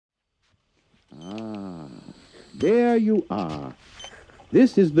Ah, there you are.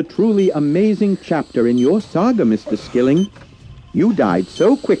 This is the truly amazing chapter in your saga, Mr. Skilling. You died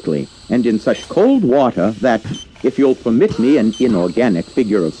so quickly and in such cold water that, if you'll permit me an inorganic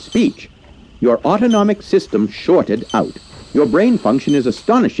figure of speech, your autonomic system shorted out. Your brain function is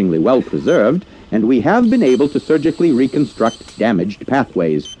astonishingly well preserved, and we have been able to surgically reconstruct damaged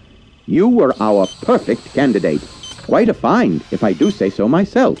pathways. You were our perfect candidate. Quite a find, if I do say so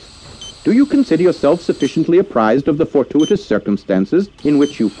myself. Do you consider yourself sufficiently apprised of the fortuitous circumstances in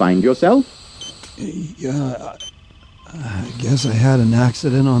which you find yourself? Yeah, I guess I had an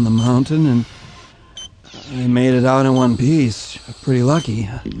accident on the mountain and I made it out in one piece. Pretty lucky.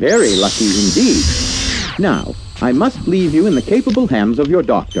 Very lucky indeed. Now, I must leave you in the capable hands of your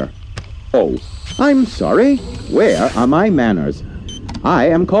doctor. Oh, I'm sorry. Where are my manners? I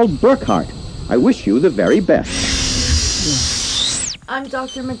am called Burkhart. I wish you the very best. I'm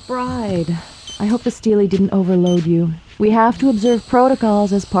Dr. McBride. I hope the Steely didn't overload you. We have to observe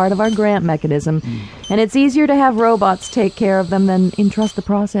protocols as part of our grant mechanism, and it's easier to have robots take care of them than entrust the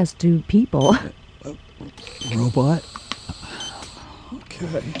process to people. Robot?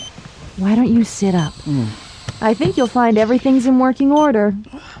 Okay. Why don't you sit up? I think you'll find everything's in working order.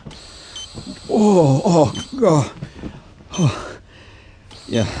 Oh.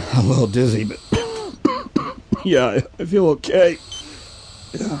 Yeah, I'm a little dizzy, but yeah, I feel okay.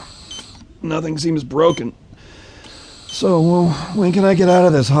 Yeah, nothing seems broken. So, when can I get out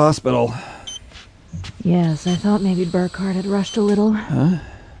of this hospital? Yes, I thought maybe Burkhart had rushed a little. Huh?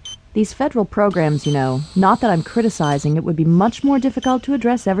 These federal programs, you know, not that I'm criticizing, it would be much more difficult to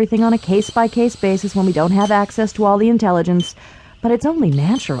address everything on a case-by-case basis when we don't have access to all the intelligence, but it's only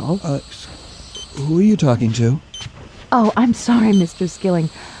natural. Who are you talking to? Oh, I'm sorry, Mr. Skilling.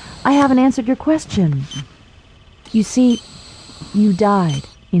 I haven't answered your question. You see, you died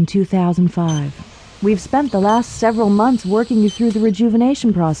in 2005. We've spent the last several months working you through the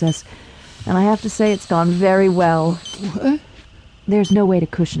rejuvenation process, and I have to say it's gone very well. What? There's no way to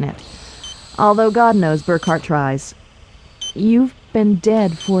cushion it. Although God knows Burkhart tries. You've been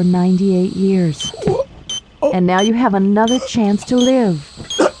dead for 98 years. And now you have another chance to live.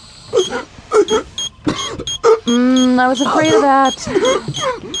 I was afraid of that.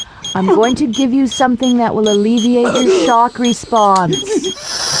 I'm going to give you something that will alleviate your shock response.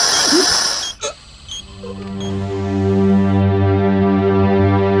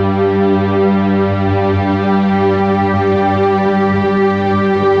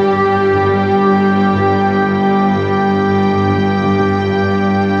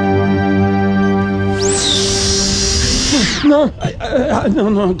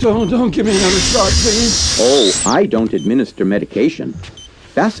 No, don't give me another shot, please. Oh, I don't administer medication.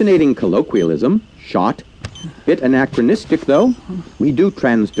 Fascinating colloquialism. Shot. Bit anachronistic, though. We do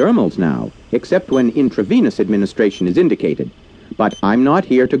transdermals now, except when intravenous administration is indicated. But I'm not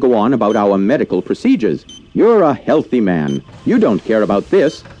here to go on about our medical procedures. You're a healthy man. You don't care about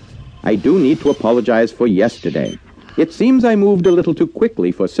this. I do need to apologize for yesterday. It seems I moved a little too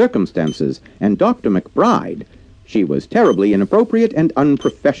quickly for circumstances, and Dr. McBride, she was terribly inappropriate and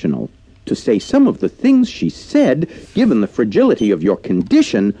unprofessional. To say some of the things she said, given the fragility of your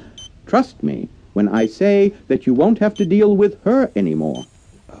condition, trust me when I say that you won't have to deal with her anymore.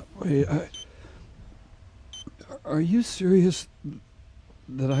 Wait, are you serious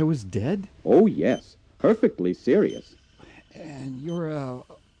that I was dead? Oh, yes. Perfectly serious. And you're a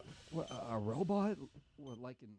robot? Like in...